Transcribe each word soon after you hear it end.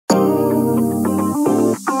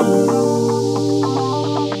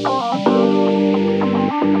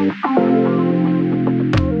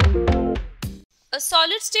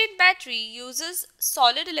solid state battery uses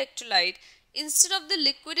solid electrolyte instead of the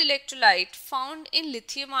liquid electrolyte found in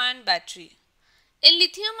lithium-ion battery. In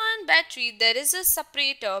lithium-ion battery, there is a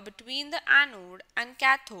separator between the anode and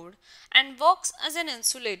cathode and works as an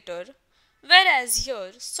insulator, whereas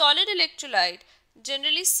here solid electrolyte,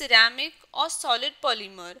 generally ceramic or solid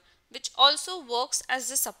polymer, which also works as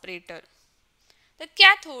the separator. The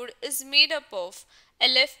cathode is made up of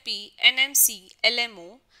LFP, NMC,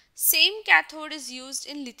 LMO. Same cathode is used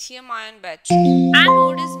in lithium-ion battery.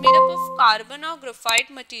 Anode is made up of carbon or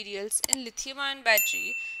graphite materials in lithium-ion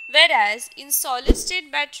battery, whereas in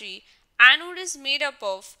solid-state battery, anode is made up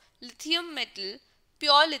of lithium metal,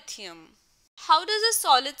 pure lithium. How does a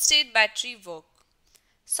solid-state battery work?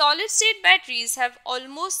 Solid-state batteries have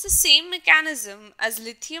almost the same mechanism as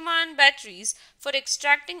lithium-ion batteries for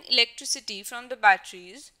extracting electricity from the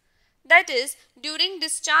batteries. That is, during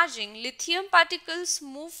discharging, lithium particles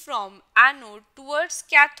move from anode towards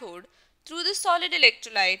cathode through the solid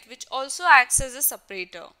electrolyte, which also acts as a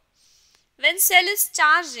separator. When cell is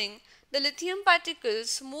charging, the lithium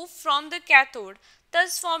particles move from the cathode,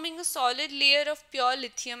 thus forming a solid layer of pure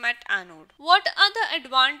lithium at anode. What are the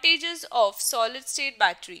advantages of solid-state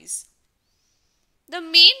batteries? The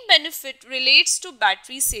main benefit relates to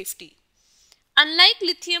battery safety. Unlike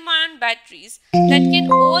lithium-ion batteries that can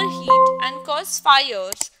overheat and cause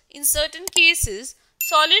fires in certain cases,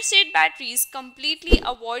 solid-state batteries completely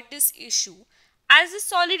avoid this issue as the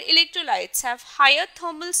solid electrolytes have higher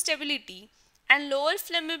thermal stability and lower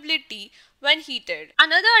flammability when heated.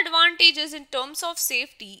 Another advantage in terms of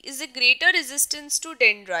safety is the greater resistance to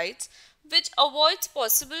dendrites, which avoids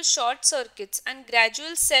possible short circuits and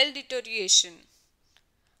gradual cell deterioration.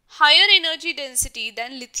 Higher energy density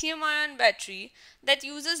than lithium-ion battery that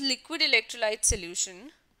uses liquid electrolyte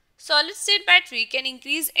solution. Solid-state battery can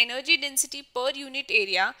increase energy density per unit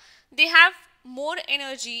area. They have more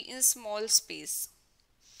energy in small space.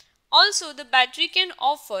 Also, the battery can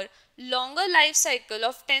offer longer life cycle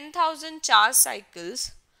of 10,000 charge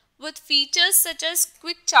cycles with features such as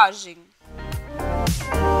quick charging.